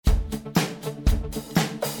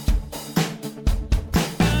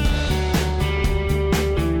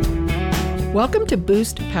Welcome to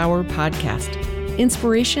Boost Power Podcast.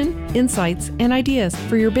 Inspiration, insights, and ideas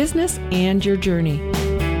for your business and your journey.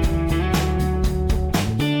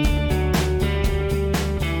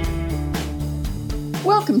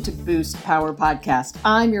 Welcome to Boost Power Podcast.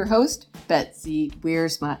 I'm your host, Betsy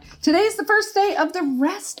Wiersma. Today is the first day of the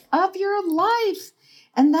rest of your life.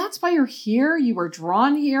 And that's why you're here. You were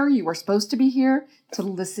drawn here. You were supposed to be here to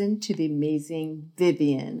listen to the amazing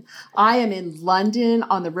Vivian. I am in London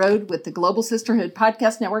on the road with the Global Sisterhood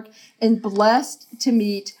Podcast Network and blessed to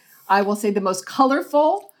meet, I will say, the most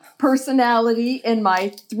colorful personality in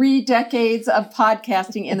my 3 decades of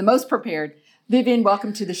podcasting and the most prepared. Vivian,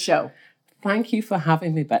 welcome to the show. Thank you for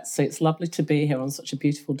having me, Betsy. It's lovely to be here on such a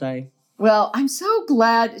beautiful day. Well, I'm so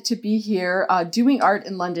glad to be here doing art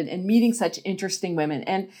in London and meeting such interesting women.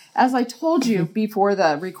 And as I told you before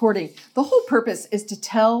the recording, the whole purpose is to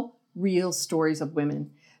tell real stories of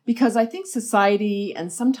women, because I think society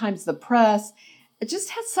and sometimes the press, it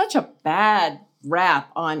just has such a bad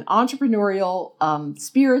rap on entrepreneurial,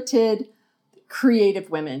 spirited,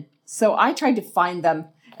 creative women. So I tried to find them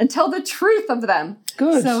and tell the truth of them.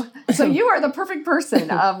 Good. So you are the perfect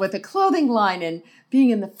person with a clothing line and being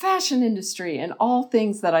in the fashion industry and all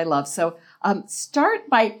things that I love. So start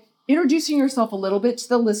by introducing yourself a little bit to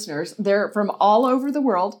the listeners. They're from all over the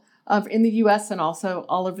world, in the U.S. and also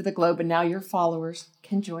all over the globe. And now your followers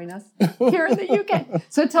can join us here in the UK.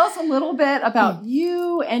 So tell us a little bit about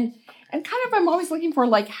you and kind of, I'm always looking for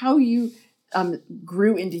like how you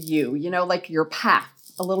grew into you, like your path.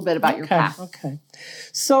 A little bit about your path. Okay.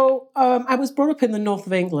 So I was brought up in the north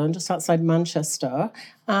of England, just outside Manchester.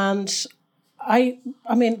 And I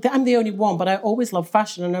mean, I'm the only one, but I always loved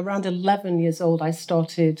fashion. And around 11 years old, I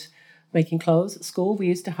started making clothes at school. We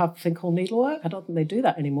used to have a thing called needlework. I don't think they do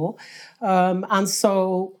that anymore. And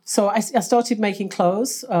so I started making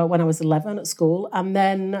clothes when I was 11 at school. And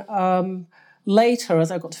then later,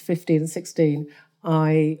 as I got to 15 and 16,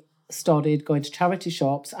 I started going to charity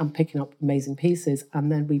shops and picking up amazing pieces and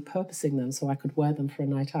then repurposing them so I could wear them for a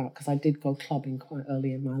night out, because I did go clubbing quite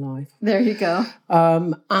early in my life. There you go.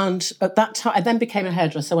 And at that time, I then became a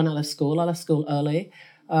hairdresser when I left school. I left school early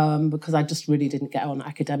because I just really didn't get on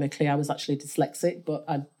academically. I was actually dyslexic, but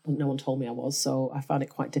no one told me I was, so I found it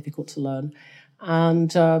quite difficult to learn.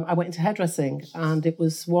 And I went into hairdressing, and it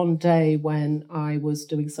was one day when I was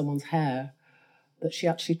doing someone's hair that she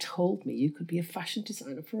actually told me, you could be a fashion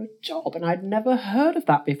designer for a job. And I'd never heard of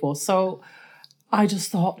that before. So I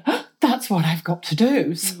just thought, that's what I've got to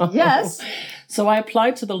do. Yes. So I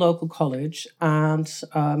applied to the local college, and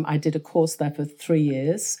I did a course there for 3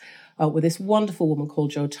 years with this wonderful woman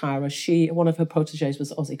called Jo Tyra. One of her proteges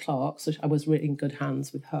was Ozzy Clark, so I was really in good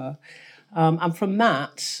hands with her. And from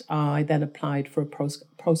that, I then applied for a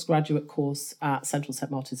postgraduate course at Central St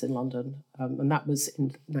Martin's in London. And that was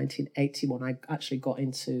in 1981. I actually got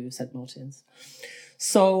into St Martin's.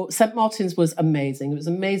 So St Martin's was amazing. It was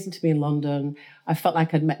amazing to be in London. I felt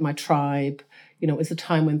like I'd met my tribe. It was a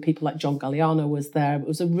time when people like John Galliano was there. It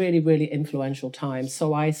was a really, really influential time.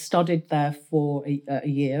 So I studied there for a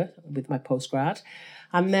year with my postgrad.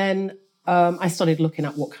 And then I started looking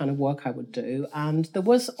at what kind of work I would do. And there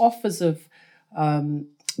was offers of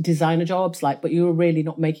designer jobs, but you were really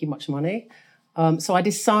not making much money. So I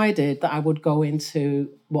decided that I would go into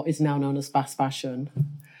what is now known as fast fashion.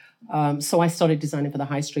 So I started designing for the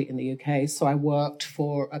high street in the UK. So I worked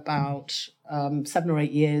for about 7 or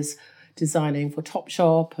 8 years designing for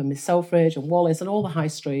Topshop and Miss Selfridge and Wallis and all the high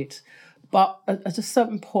street. But at a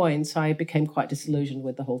certain point, I became quite disillusioned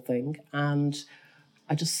with the whole thing. And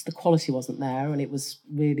the quality wasn't there, and it was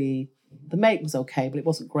really, the make was okay, but it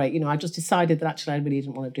wasn't great. I just decided that actually I really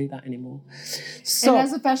didn't want to do that anymore. So, and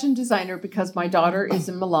as a fashion designer, because my daughter is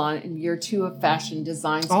in Milan in year 2 of fashion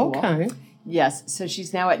design school. Okay. Yes, so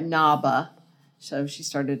she's now at NABA. So she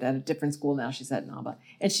started at a different school, now she's at NABA.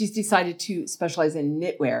 And she's decided to specialize in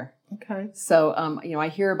knitwear. Okay. So, I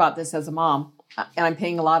hear about this as a mom. And I'm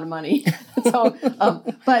paying a lot of money.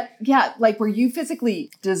 But yeah, were you physically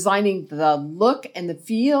designing the look and the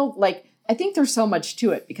feel? I think there's so much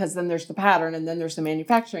to it, because then there's the pattern, and then there's the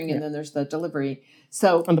manufacturing, and then there's the delivery.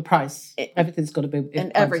 So and the price, everything's got to be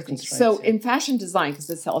and everything. So in fashion design, because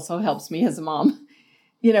this also helps me as a mom,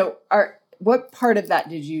 what part of that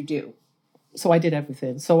did you do? So I did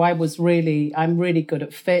everything. So I'm really good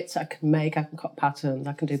at fits. I can make, I can cut patterns,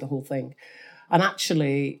 I can do the whole thing. And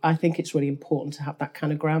actually, I think it's really important to have that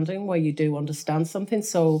kind of grounding where you do understand something.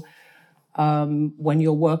 So when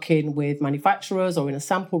you're working with manufacturers or in a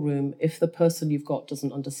sample room, if the person you've got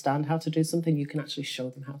doesn't understand how to do something, you can actually show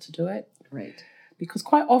them how to do it. Right. Because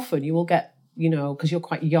quite often you will get because you're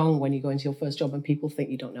quite young when you go into your first job and people think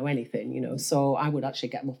you don't know anything. So I would actually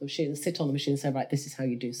get them off the machine and sit on the machine and say, right, this is how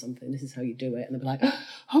you do something, this is how you do it. And they'd be like,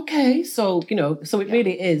 okay. So, so it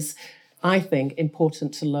really is, I think,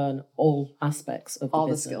 important to learn all aspects of all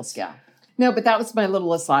the business. Skills, yeah. No, but that was my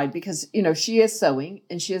little aside because, she is sewing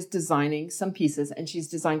and she is designing some pieces and she's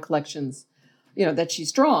designed collections, that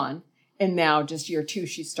she's drawn. And now just year 2,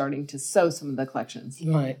 she's starting to sew some of the collections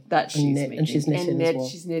that she's making. And she's knitting as well.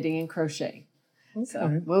 She's knitting and crochet. Okay.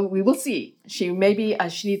 So we will see. She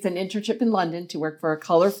she needs an internship in London to work for a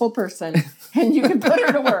colorful person and you can put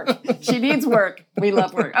her to work. She needs work. We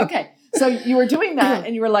love work. Okay. So you were doing that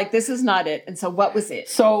and you were like, this is not it. And so what was it?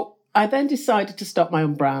 So I then decided to start my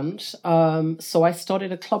own brand. So I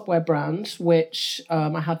started a clubwear brand, which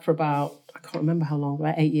I had for about, I can't remember how long,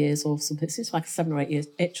 about 8 years or something. It's like 7 or 8 years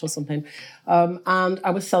itch or something. And I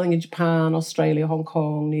was selling in Japan, Australia, Hong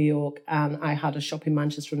Kong, New York, and I had a shop in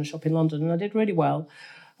Manchester and a shop in London, and I did really well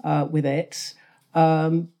with it.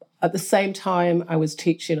 At the same time, I was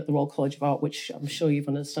teaching at the Royal College of Art, which I'm sure you've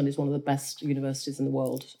understood is one of the best universities in the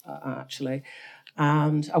world, actually.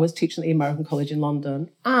 And I was teaching at the American College in London,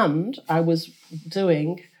 and I was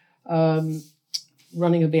doing...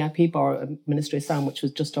 running a VIP bar at Ministry of Sound, which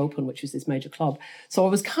was just open, which was this major club. So I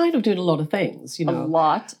was kind of doing a lot of things, A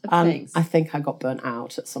lot of things. I think I got burnt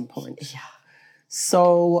out at some point. Yeah.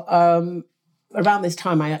 So around this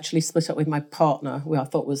time, I actually split up with my partner, who I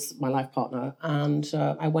thought was my life partner, and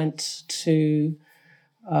I went to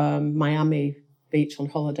Miami Beach on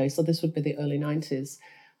holiday. So this would be the early 90s.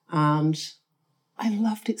 And I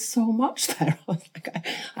loved it so much there. I was like,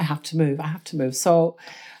 I have to move. So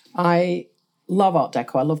I love Art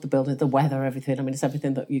Deco. I love the building, the weather, everything. I mean, it's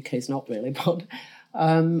everything that UK is not really. But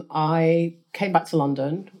I came back to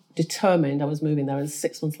London, determined I was moving there. And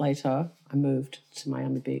 6 months later, I moved to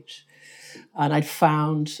Miami Beach. And I'd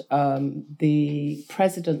found the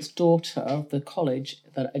president's daughter of the college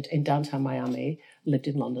in downtown Miami lived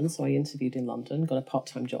in London. So I interviewed in London, got a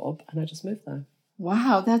part-time job, and I just moved there.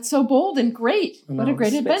 Wow, that's so bold and great. What a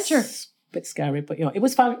great adventure. Bit scary, but it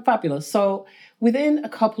was fabulous. So within a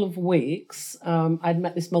couple of weeks, I'd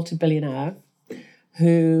met this multi-billionaire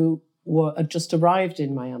who had just arrived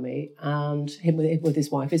in Miami, and him with his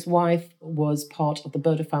wife. His wife was part of the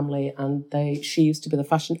Burda family, and she used to be the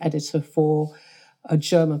fashion editor for a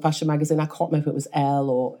German fashion magazine. I can't remember if it was Elle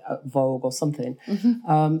or Vogue or something.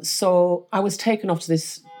 Mm-hmm. So I was taken off to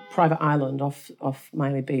this private island off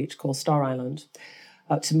Miami Beach called Star Island.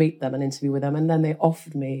 To meet them and interview with them, and then they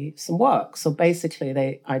offered me some work. So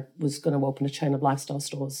basically, I was going to open a chain of lifestyle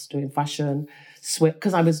stores doing fashion, swim,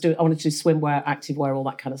 because I wanted to do swimwear, activewear, all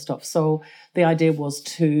that kind of stuff. So the idea was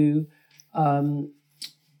to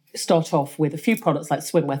start off with a few products like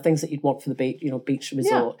swimwear, things that you'd want for the beach, beach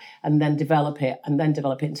resort, and then develop it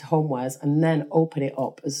into homewares, and then open it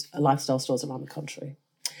up as lifestyle stores around the country.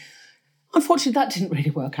 Unfortunately, that didn't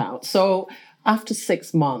really work out. So after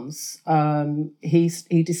 6 months,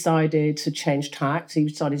 he decided to change tack. He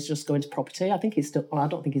decided to just go into property. I think I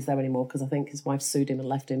don't think he's there anymore because I think his wife sued him and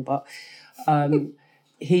left him. But because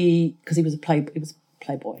he was a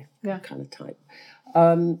playboy kind of type.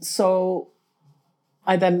 So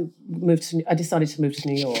I decided to move to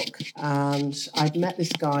New York, and I'd met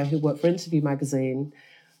this guy who worked for Interview magazine,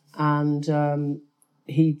 and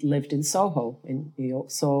he lived in Soho in New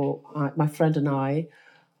York. So my friend and I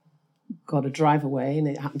got a drive away, and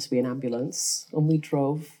it happened to be an ambulance, and we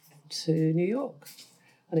drove to New York.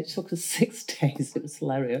 And it took us 6 days. It was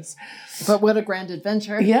hilarious. But what a grand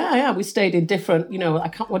adventure. Yeah. We stayed in different,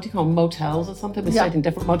 what do you call them, motels or something? We stayed in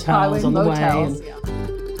different motels on the way.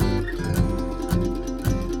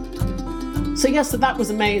 So that was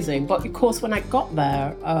amazing. But of course, when I got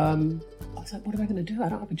there, I was like, what am I going to do? I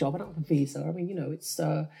don't have a job. I don't have a visa. I mean, it's...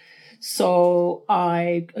 So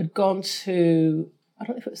I had gone to... I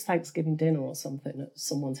don't know if it was Thanksgiving dinner or something at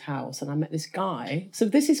someone's house, and I met this guy. So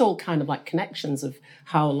this is all kind of like connections of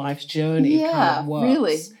how life's journey kind of works. Yeah,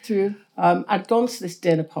 really, true. I'd gone to this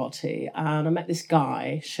dinner party, and I met this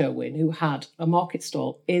guy, Sherwin, who had a market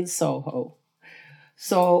stall in Soho.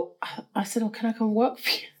 So I said, can I come work for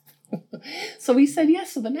you? So he said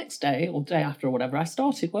yes. So the next day or day after or whatever, I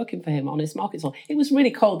started working for him on his market stall. It was really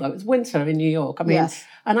cold, though. It was winter in New York. I mean,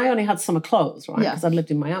 and I only had summer clothes, right? Because I'd lived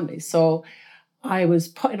in Miami. So I was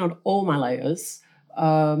putting on all my layers,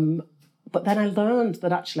 but then I learned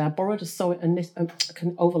that actually I borrowed an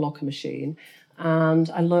overlocker machine, and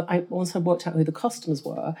once I worked out who the customers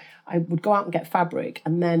were, I would go out and get fabric,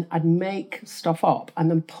 and then I'd make stuff up and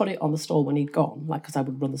then put it on the stall when he'd gone, because I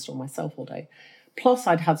would run the store myself all day. Plus,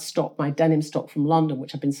 I'd had stock, my denim stock from London,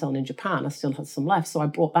 which I'd been selling in Japan. I still had some left. So I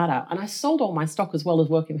brought that out. And I sold all my stock as well as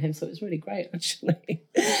working with him. So it was really great, actually.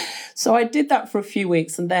 So I did that for a few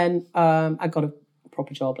weeks. And then I got a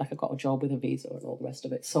proper job. Like I got a job with a visa and all the rest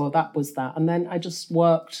of it. So that was that. And then I just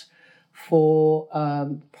worked for I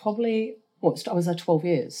was there 12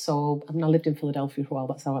 years. So I lived in Philadelphia for a while.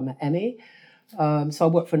 That's how I met Emmy. So I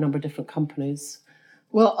worked for a number of different companies.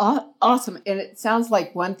 Well, awesome. And it sounds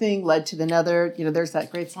like one thing led to another. There's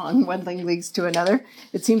that great song, one thing leads to another.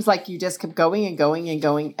 It seems like you just kept going and going and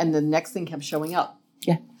going, and the next thing kept showing up.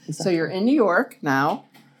 Yeah, exactly. So you're in New York now,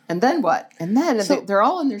 and then what? And then they're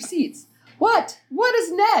all in their seats. What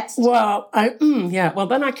is next? Well,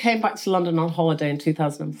 then I came back to London on holiday in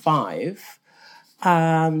 2005,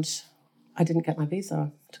 and I didn't get my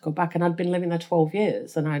visa to go back. And I'd been living there 12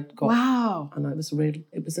 years, and and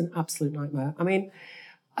it was an absolute nightmare. I mean,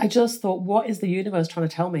 I just thought, what is the universe trying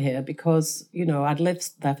to tell me here? Because, I'd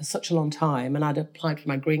lived there for such a long time and I'd applied for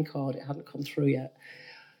my green card. It hadn't come through yet.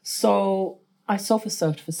 So I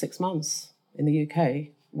surfed for 6 months in the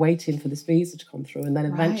UK, waiting for this visa to come through. And then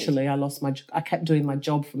eventually I kept doing my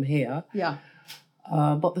job from here. Yeah.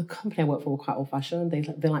 But the company I work for were quite old-fashioned.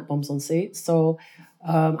 They like bums on seats. So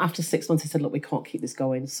after 6 months, they said, look, we can't keep this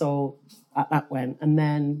going. So that went. And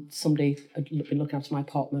then somebody had been looking after my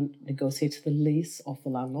apartment, negotiated the lease off the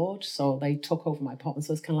landlord. So they took over my apartment.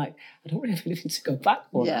 So it's kind of like, I don't really have anything to go back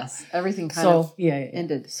for. Yes, everything kind of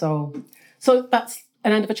ended. So that's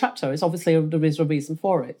an end of a chapter. It's obviously there is a reason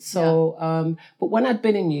for it. So, but when I'd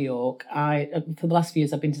been in New York, for the last few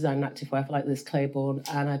years, I've been designing activewear for like Liz Claiborne,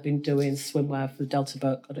 and I've been doing swimwear for Delta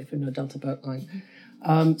Burke. I don't know if you know Delta Burke line.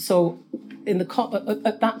 So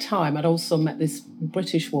at that time, I'd also met this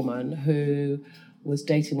British woman who was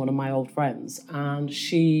dating one of my old friends, and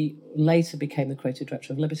she later became the creative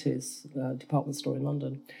director of Liberty's department store in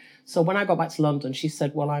London. So when I got back to London, she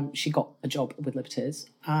said, she got a job with Liberty's.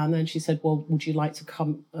 And then she said, well, would you like to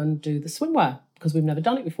come and do the swimwear? Because we've never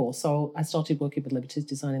done it before. So I started working with Liberty's,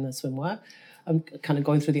 designing their swimwear. I'm kind of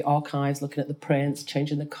going through the archives, looking at the prints,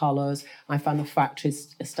 changing the colours. I found the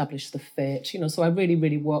factories, established the fit, so I really,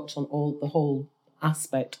 really worked on the whole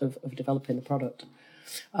aspect of developing the product.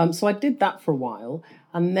 So I did that for a while.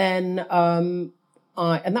 And then...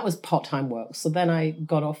 and that was part-time work. So then I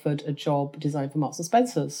got offered a job designing for Marks and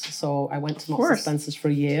Spencer's. So I went to Marks and Spencer's for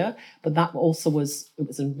a year, but that also was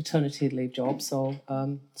a maternity leave job. So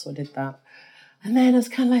I did that. And then I was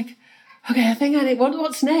kind of like, okay, I think I need,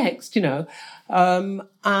 what's next, And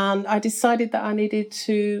I decided that I needed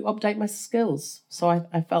to update my skills. So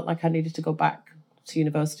I felt like I needed to go back to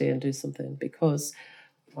university and do something, because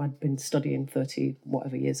I'd been studying 30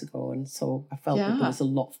 whatever years ago, and so I felt that there was a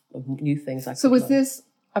lot of new things I could learn. This,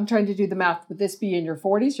 I'm trying to do the math, would this be in your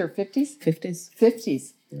 40s or 50s? 50s.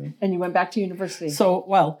 50s. Yeah. And you went back to university.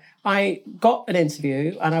 So, I got an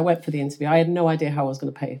interview and I went for the interview. I had no idea how I was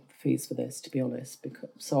going to pay fees for this, to be honest.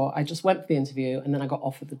 So I just went for the interview, and then I got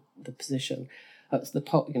offered the position. That's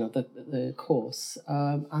the course.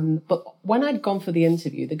 But when I'd gone for the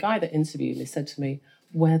interview, the guy that interviewed me said to me,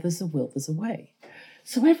 where there's a will, there's a way.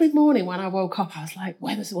 So every morning when I woke up, I was like,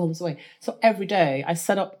 where there's a will, there's a way. So every day I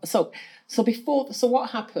set up, so what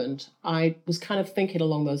happened, I was kind of thinking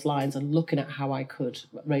along those lines and looking at how I could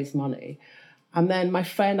raise money. And then my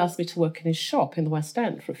friend asked me to work in his shop in the West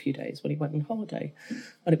End for a few days when he went on holiday.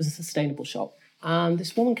 And it was a sustainable shop. And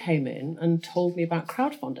this woman came in and told me about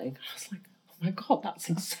crowdfunding. I was like, oh my God, that's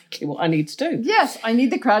exactly what I need to do. Yes, I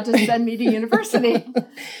need the crowd to send me to university.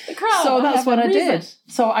 The crowd. So that's what I did.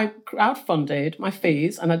 So I crowdfunded my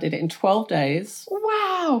fees, and I did it in 12 days.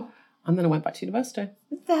 Wow. And then I went back to university.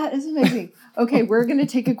 That is amazing. Okay, we're going to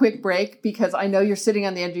take a quick break, because I know you're sitting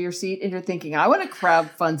on the edge of your seat and you're thinking, I want to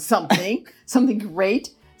crowdfund something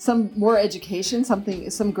great, some more education,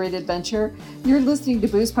 some great adventure. You're listening to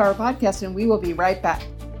Boost Power Podcast, and we will be right back.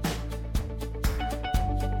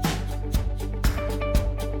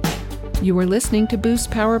 You are listening to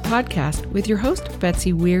Boost Power Podcast with your host,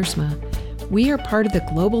 Betsy Wiersma. We are part of the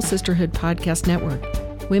Global Sisterhood Podcast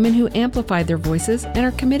Network, women who amplify their voices and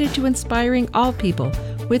are committed to inspiring all people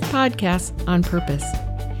with podcasts on purpose.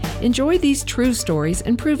 Enjoy these true stories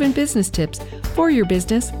and proven business tips for your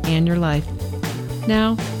business and your life.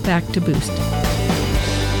 Now, back to Boost.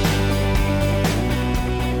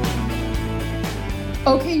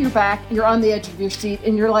 Okay, you're back. You're on the edge of your seat,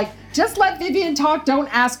 and you're like, just let Vivian talk. Don't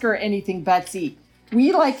ask her anything, Betsy.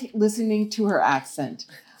 We like listening to her accent.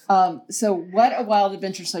 So what a wild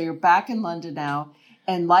adventure. So you're back in London now,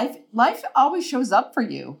 and life always shows up for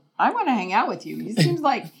you. I want to hang out with you. It seems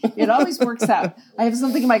like it always works out. I have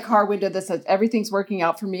something in my car window that says everything's working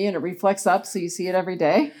out for me, and it reflects up, so you see it every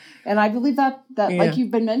day. And I believe that like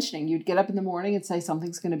you've been mentioning, you'd get up in the morning and say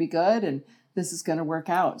something's going to be good, and this is going to work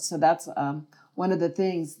out. So that's one of the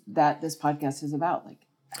things that this podcast is about. Like,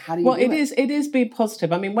 how do you do it? It is being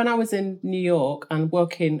positive. I mean, when I was in New York and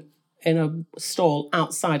working in a stall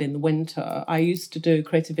outside in the winter, I used to do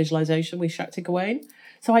creative visualization with Shakti Gawain.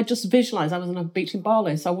 So I just visualized I was on a beach in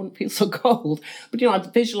Bali, so I wouldn't feel so cold. But,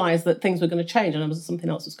 I'd visualize that things were going to change and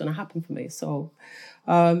something else was going to happen for me. So,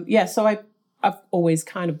 so I've always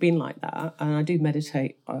kind of been like that. And I do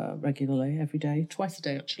meditate regularly, every day, twice a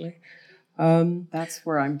day, actually. That's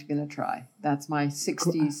where I'm going to try. That's my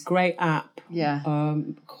 60s. Great app. Yeah.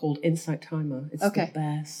 Called Insight Timer. It's the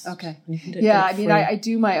best. Okay. And you can do it I mean, I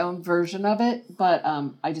do my own version of it, but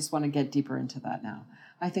I just want to get deeper into that now.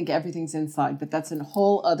 I think everything's inside, but that's a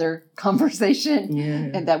whole other conversation,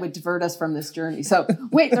 and that would divert us from this journey. So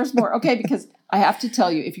wait, there's more. Okay, because I have to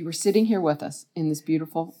tell you, if you were sitting here with us in this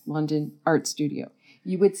beautiful London art studio,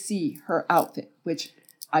 you would see her outfit, which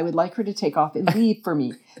I would like her to take off and leave for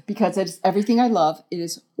me, because it's everything I love. It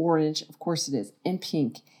is orange, of course it is, and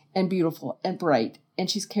pink, and beautiful, and bright.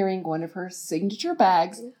 And she's carrying one of her signature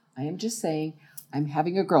bags. I am just saying, I'm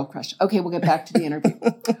having a girl crush. Okay, we'll get back to the interview.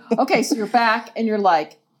 Okay, so you're back and you're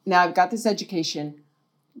like, now I've got this education.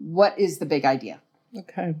 What is the big idea?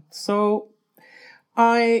 Okay, so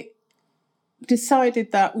I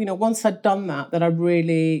decided that, once I'd done that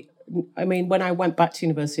when I went back to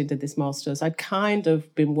university and did this master's, I'd kind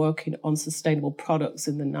of been working on sustainable products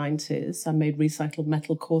in the 90s. I made recycled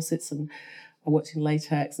metal corsets and I worked in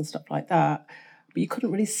latex and stuff like that. But you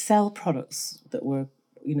couldn't really sell products that were,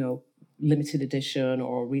 limited edition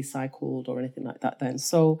or recycled or anything like that then.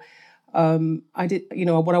 So I did,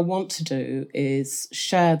 what I want to do is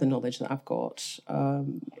share the knowledge that I've got,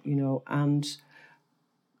 and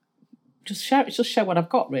just share what I've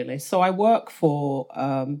got, really. So I work for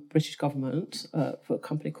British government for a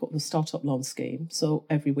company called the Startup Loan Scheme. So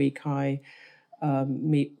every week I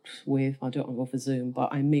meet with, I do it over Zoom,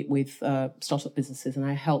 but I meet with startup businesses and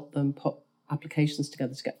I help them put applications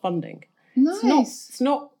together to get funding. Nice. It's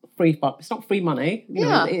not free, but it's not free money.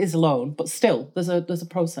 It is a loan, but still, there's a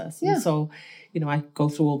process. Yeah. And so, I go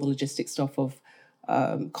through all the logistics stuff of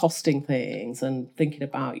costing things and thinking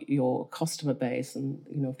about your customer base and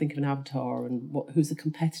think of an avatar and who's the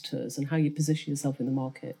competitors and how you position yourself in the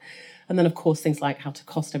market, and then of course things like how to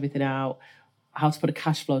cost everything out, how to put a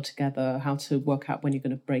cash flow together, how to work out when you're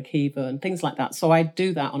going to break even, things like that. So I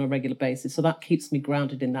do that on a regular basis. So that keeps me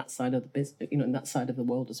grounded in that side of the business, in that side of the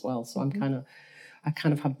world as well. So I kind of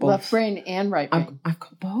have both. Left brain and right brain. I've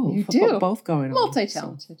got both. You I've do. got both going on.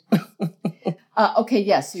 Multi-talented. Okay,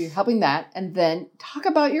 yes. So you're helping that. And then talk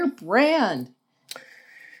about your brand. I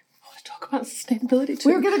want to talk about sustainability too.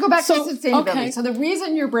 We're going to go back to sustainability. Okay. So the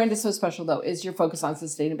reason your brand is so special, though, is your focus on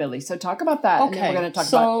sustainability. So talk about that. Okay. And then we're going to talk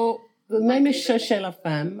about... The name is Cherchez la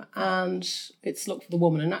Femme, and it's look for the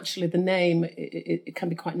woman. And actually the name, it can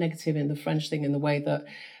be quite negative in the French thing in the way that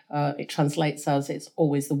it translates as it's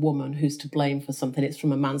always the woman who's to blame for something. It's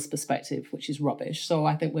from a man's perspective, which is rubbish. So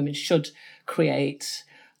I think women should create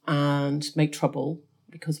and make trouble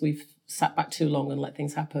because we've sat back too long and let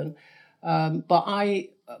things happen. But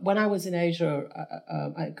when I was in Asia,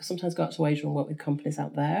 I sometimes go out to Asia and work with companies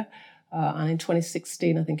out there. And in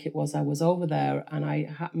 2016, I think it was, I was over there and I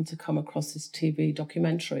happened to come across this TV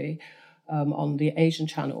documentary on the Asian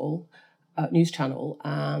channel, news channel,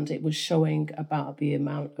 and it was showing about the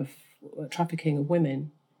amount of trafficking of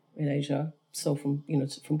women in Asia. So from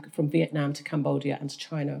Vietnam to Cambodia and to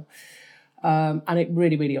China. And it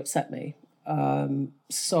really, really upset me. And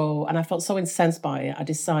I felt so incensed by it, I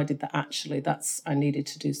decided that actually I needed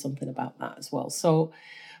to do something about that as well. So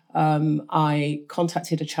I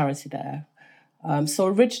contacted a charity there. So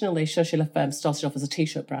originally, Cherchez la Femme started off as a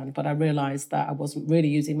T-shirt brand, but I realised that I wasn't really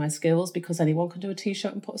using my skills because anyone can do a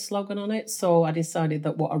T-shirt and put a slogan on it. So I decided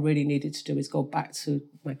that what I really needed to do is go back to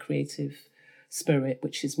my creative spirit,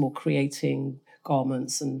 which is more creating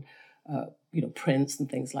garments and, prints and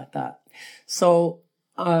things like that. So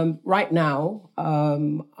right now,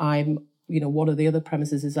 I'm, one of the other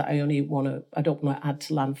premises is that I don't want to add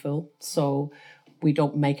to landfill. So we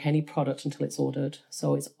don't make any product until it's ordered.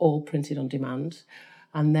 So it's all printed on demand.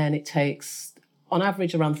 And then it takes, on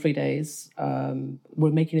average, around 3 days.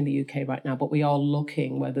 We're making in the UK right now, but we are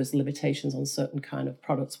looking where there's limitations on certain kind of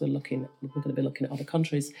products. We're going to be looking at other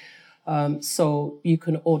countries. So you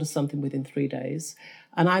can order something within 3 days.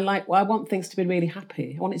 And I want things to be really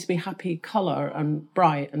happy. I want it to be happy colour and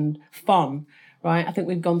bright and fun, right? I think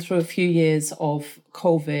we've gone through a few years of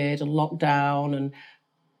COVID and lockdown and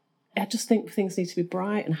I just think things need to be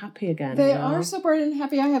bright and happy again. They are so bright and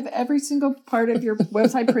happy. I have every single part of your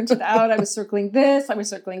website printed out. I was circling this. I was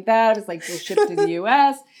circling that. I was like, we'll ship to the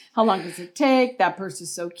U.S. How long does it take? That purse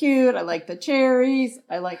is so cute. I like the cherries.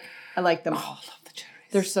 I like them. Oh, I love the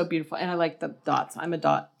cherries. They're so beautiful. And I like the dots. I'm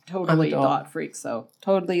a totally dot freak. So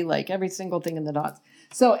totally like every single thing in the dots.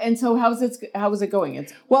 So how is it going?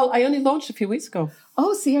 Well, I only launched a few weeks ago.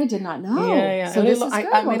 Oh, see, I did not know. Yeah. So this is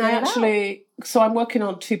good. So I'm working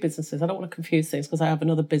on 2 businesses. I don't want to confuse things because I have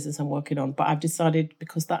another business I'm working on, but I've decided,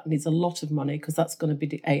 because that needs a lot of money, because that's going to be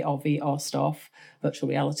the AR, VR stuff, virtual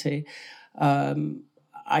reality.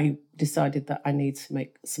 I decided that I need to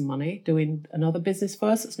make some money doing another business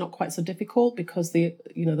first. It's not quite so difficult because the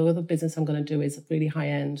other business I'm going to do is really high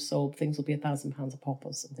end, so things will be £1,000 a pop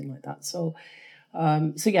or something like that. So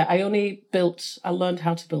I learned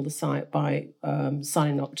how to build a site by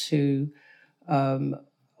signing up to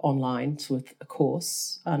online to a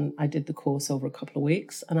course, and I did the course over a couple of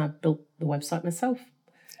weeks, and I built the website myself.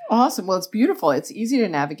 Awesome. Well, it's beautiful. It's easy to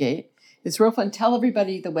navigate. It's real fun. Tell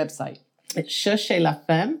everybody the website. It's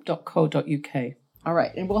cherchez-la-femme.co.uk. All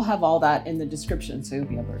right. And we'll have all that in the description, so you'll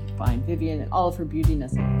be able to find Vivian and all of her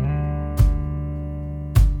beautiness.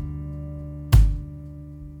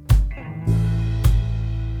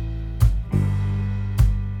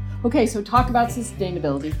 Okay, so talk about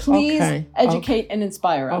sustainability. Please educate and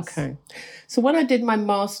inspire us. Okay. So when I did my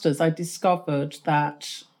master's, I discovered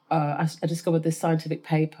that I discovered this scientific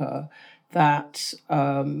paper that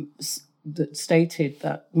stated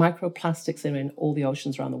that microplastics are in all the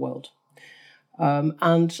oceans around the world.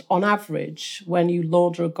 And on average, when you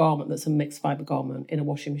launder a garment that's a mixed fiber garment in a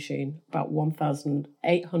washing machine, about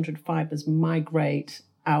 1,800 fibers migrate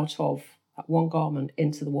out of that one garment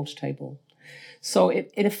into the water table. So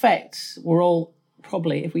in effect, we're all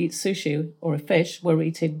probably, if we eat sushi or a fish, we're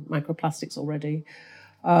eating microplastics already.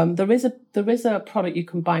 There is a product you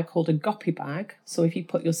can buy called a guppy bag. So if you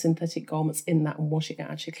put your synthetic garments in that and wash it, it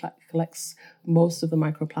actually collects most of the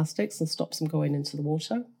microplastics and stops them going into the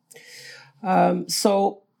water.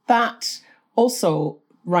 So that also,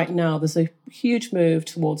 right now, there's a huge move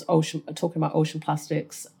towards talking about ocean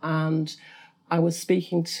plastics. And I was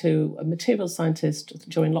speaking to a materials scientist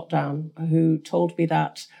during lockdown who told me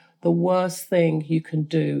that the worst thing you can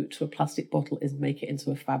do to a plastic bottle is make it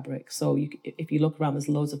into a fabric. So if you look around, there's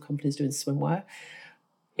loads of companies doing swimwear.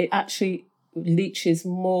 It actually leaches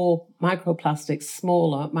more microplastics,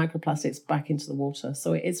 smaller microplastics, back into the water.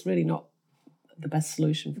 So it is really not the best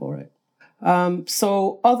solution for it.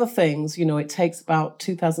 So other things, it takes about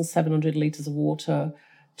 2,700 litres of water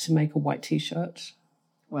to make a white T-shirt.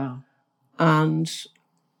 Wow. And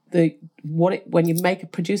when you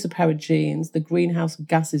produce a pair of jeans, the greenhouse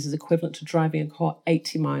gases is equivalent to driving a car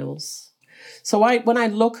 80 miles. So when I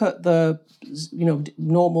look at the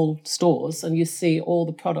normal stores and you see all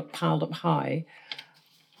the product piled up high,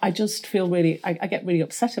 I just feel I get really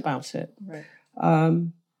upset about it. Right.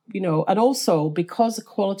 And also because the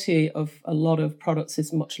quality of a lot of products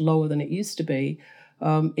is much lower than it used to be,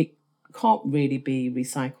 it can't really be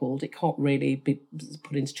recycled. It can't really be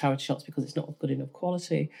put into charity shops because it's not of good enough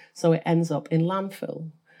quality. So it ends up in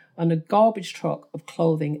landfill. And a garbage truck of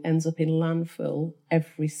clothing ends up in landfill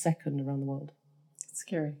every second around the world. It's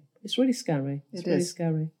scary. It's really scary. It's really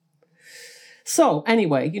scary. So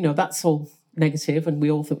anyway, that's all negative, and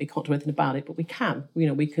we all think we can't do anything about it, but we can.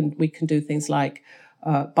 We can do things like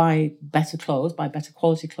buy better clothes, buy better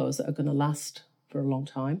quality clothes that are going to last for a long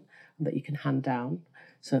time and that you can hand down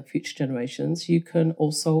to future generations. You can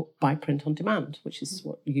also buy print on demand, which is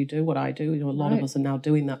what you do, what I do. A lot of us are now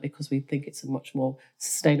doing that because we think it's a much more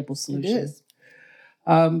sustainable solution. It is.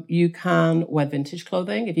 You can wear vintage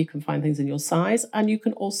clothing if you can find things in your size, and you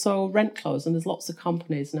can also rent clothes. And there's lots of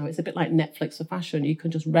companies now. It's a bit like Netflix for fashion. You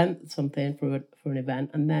can just rent something for an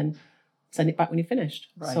event and then send it back when you're finished.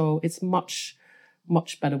 Right. So it's much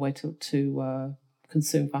better way to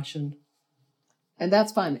consume fashion. And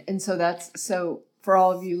that's fun. And so for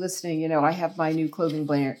all of you listening, I have my new clothing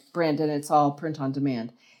brand, and it's all print on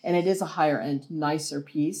demand. And it is a higher end, nicer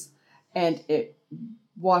piece. And it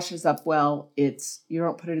washes up well. You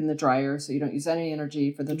don't put it in the dryer, so you don't use any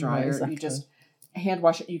energy for the dryer. Exactly. You just hand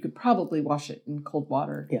wash it. You could probably wash it in cold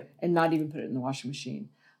water and not even put it in the washing machine.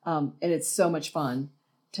 And it's so much fun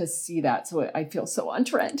to see that. So I feel so on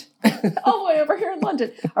trend all the way over here in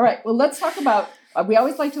London. All right. Well, let's talk about, we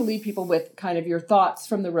always like to leave people with kind of your thoughts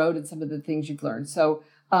from the road and some of the things you've learned. So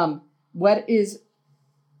what is,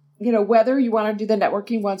 whether you want to do the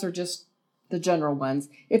networking ones or just the general ones,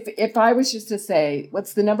 if I was just to say,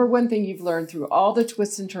 what's the number one thing you've learned through all the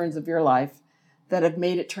twists and turns of your life that have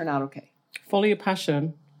made it turn out okay? Follow your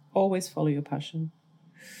passion. Always follow your passion.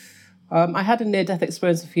 I had a near-death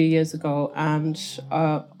experience a few years ago, and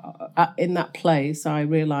in that place, I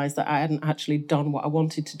realised that I hadn't actually done what I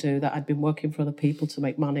wanted to do, that I'd been working for other people to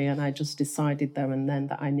make money, and I just decided there and then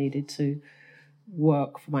that I needed to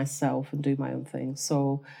work for myself and do my own thing.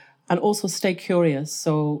 So, and also stay curious.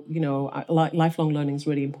 So, lifelong learning is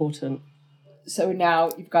really important. So now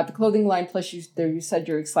you've got the clothing line, plus you said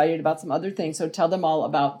you're excited about some other things. So tell them all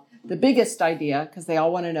about the biggest idea, because they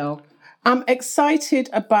all want to know. I'm excited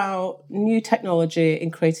about new technology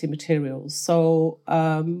in creating materials. So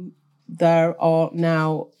there are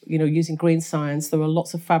now, using green science, there are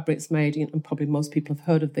lots of fabrics made, and probably most people have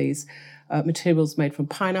heard of these, materials made from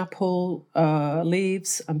pineapple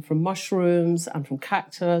leaves and from mushrooms and from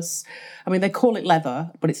cactus. I mean, they call it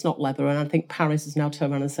leather, but it's not leather. And I think Paris has now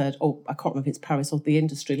turned around and said, I can't remember if it's Paris or the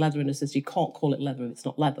industry, leather industry says you can't call it leather if it's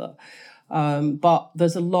not leather. But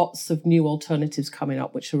there's lots of new alternatives coming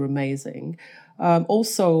up, which are amazing.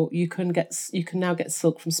 Also, you can now get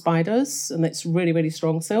silk from spiders, and it's really, really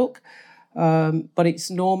strong silk. But it's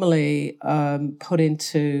normally put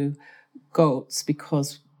into goats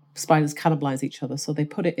because spiders cannibalize each other. So they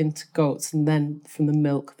put it into goats, and then from the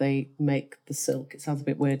milk, they make the silk. It sounds a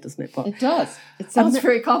bit weird, doesn't it? But it does. It sounds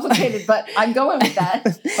very complicated, but I'm going with that.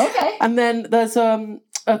 Okay. And then there's a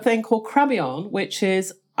thing called Crabion, which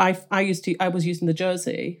is I was using the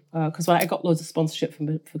jersey because I got loads of sponsorship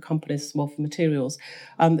for companies, well, for materials.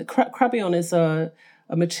 The Crabion is a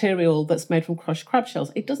material that's made from crushed crab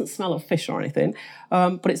shells. It doesn't smell of fish or anything,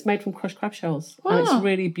 but it's made from crushed crab shells. Wow. And it's a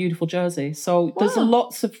really beautiful jersey. So there's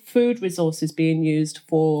lots of food resources being used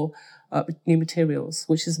for new materials,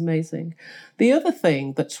 which is amazing. The other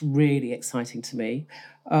thing that's really exciting to me,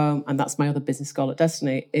 and that's my other business goal at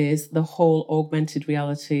Destiny, is the whole augmented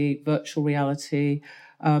reality, virtual reality,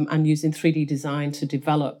 and using 3D design to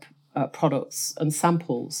develop products and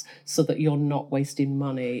samples so that you're not wasting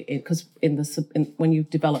money. Because when you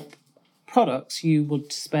develop products, you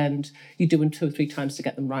do them 2 or 3 times to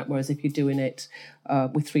get them right. Whereas if you're doing it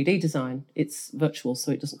with 3D design, it's virtual,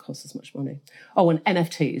 so it doesn't cost as much money. Oh, and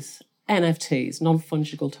NFTs,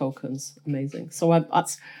 non-fungible tokens, amazing. So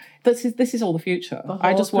this is all the future.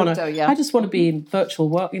 I just want to be in virtual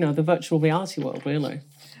world, the virtual reality world, really.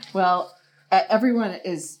 Well, everyone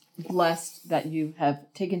is blessed that you have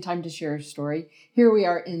taken time to share a story. Here we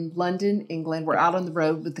are in London, England. We're out on the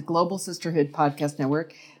road with the Global Sisterhood Podcast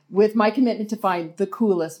Network with my commitment to find the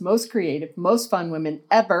coolest, most creative, most fun women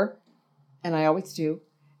ever. And I always do.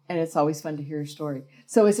 And it's always fun to hear your story.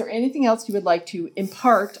 So is there anything else you would like to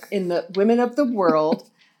impart in the women of the world?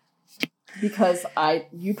 Because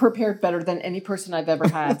you prepared better than any person I've ever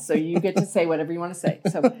had. So you get to say whatever you want to say.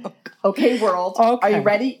 So, okay, world. Okay. Are you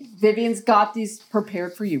ready? Vivian's got these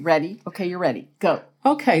prepared for you. Ready? Okay, you're ready. Go.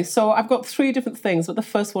 Okay, so I've got 3 different things, but the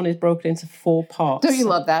first one is broken into 4 parts. Don't you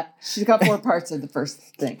love that? She's got 4 parts of the first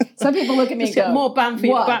thing. Some people look at me and go, more bang for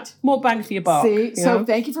your buck. See? So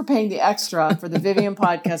thank you for paying the extra for the Vivian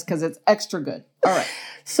podcast because it's extra good. All right.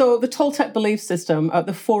 So the Toltec belief system,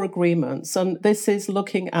 the 4 agreements, and this is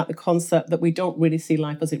looking at the concept that we don't really see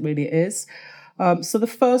life as it really is. So the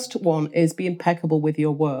first one is be impeccable with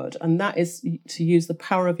your word, and that is to use the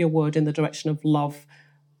power of your word in the direction of love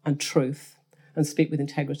and truth and speak with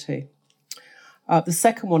integrity. The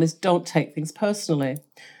second one is don't take things personally.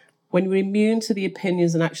 When you're immune to the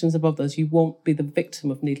opinions and actions of others, you won't be the victim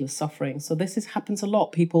of needless suffering. So this happens a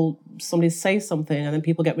lot. Somebody says something and then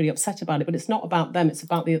people get really upset about it, but it's not about them. It's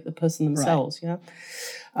about the person themselves. Right.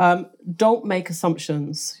 Yeah. Don't make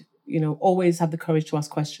assumptions. Always have the courage to ask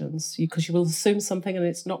questions because you will assume something and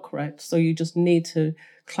it's not correct. So you just need to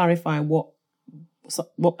clarify what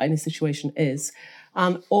any situation is.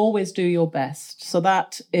 And always do your best. So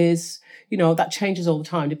that is, that changes all the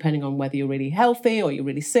time depending on whether you're really healthy or you're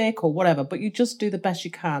really sick or whatever. But you just do the best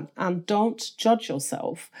you can and don't judge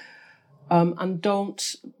yourself and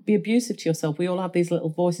don't be abusive to yourself. We all have these little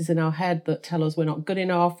voices in our head that tell us we're not good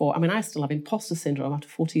enough. I still have imposter syndrome after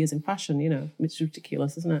 40 years in fashion. It's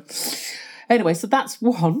ridiculous, isn't it? Anyway, so that's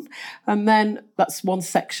one. And then that's one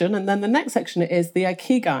section. And then the next section is the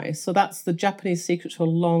Ikigai. So that's the Japanese secret to a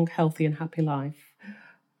long, healthy and happy life.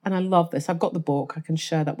 And I love this. I've got the book. I can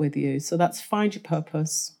share that with you. So that's find your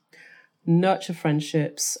purpose, nurture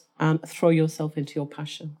friendships, and throw yourself into your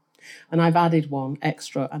passion. And I've added one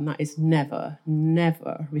extra, and that is never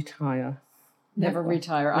retire. Never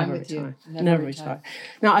retire. I'm with you. Never retire.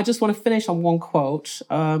 Now, I just want to finish on one quote.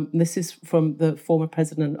 This is from the former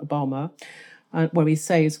President Obama, where he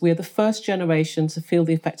says, "We are the first generation to feel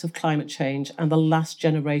the effect of climate change and the last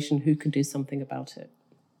generation who can do something about it."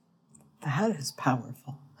 That is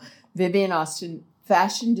powerful. Vivian Austin,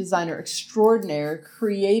 fashion designer extraordinaire,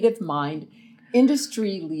 creative mind,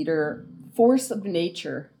 industry leader, force of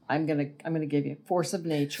nature. I'm gonna give you force of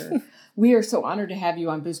nature. We are so honored to have you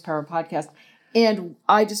on Boost Power Podcast. And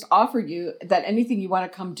I just offer you that anything you want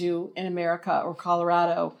to come do in America or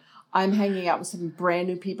Colorado, I'm hanging out with some brand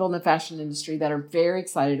new people in the fashion industry that are very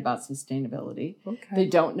excited about sustainability. Okay. They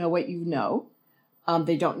don't know what you know.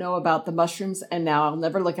 They don't know about the mushrooms. And now I'll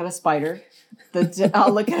never look at a spider.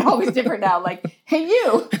 I'll look at it always different now. Like, hey,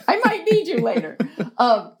 you, I might need you later.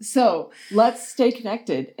 So let's stay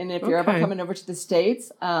connected. And if you're ever coming over to the States,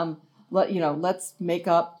 let's make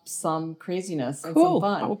up some craziness and some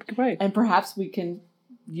fun. That would be great. And perhaps we can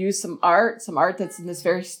use some art that's in this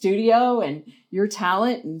very studio and your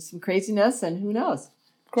talent and some craziness and who knows,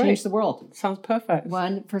 change the world. Sounds perfect.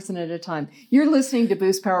 One person at a time. You're listening to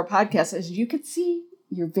Boost Power Podcast. As you can see,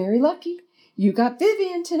 you're very lucky. You got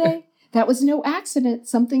Vivian today. That was no accident.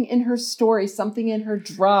 Something in her story, something in her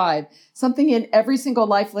drive, something in every single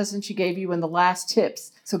life lesson she gave you in the last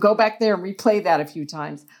tips. So go back there and replay that a few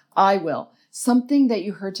times. I will. Something that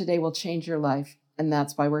you heard today will change your life, and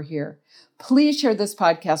that's why we're here. Please share this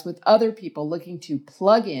podcast with other people looking to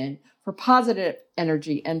plug in for positive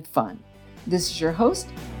energy and fun. This is your host,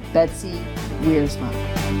 Betsy Wiersma.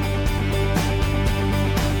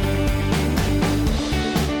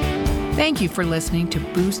 Thank you for listening to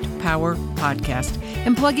Boost Power Podcast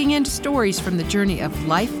and plugging into stories from the journey of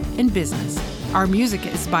life and business. Our music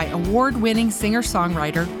is by award-winning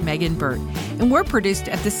singer-songwriter Megan Burt, and we're produced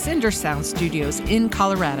at the Cinder Sound Studios in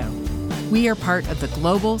Colorado. We are part of the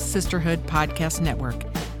Global Sisterhood Podcast Network,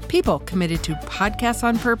 people committed to podcasts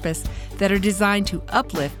on purpose that are designed to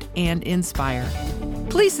uplift and inspire.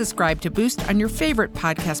 Please subscribe to Boost on your favorite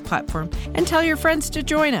podcast platform and tell your friends to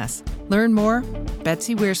join us. Learn more,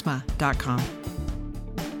 BetsyWiersma.com.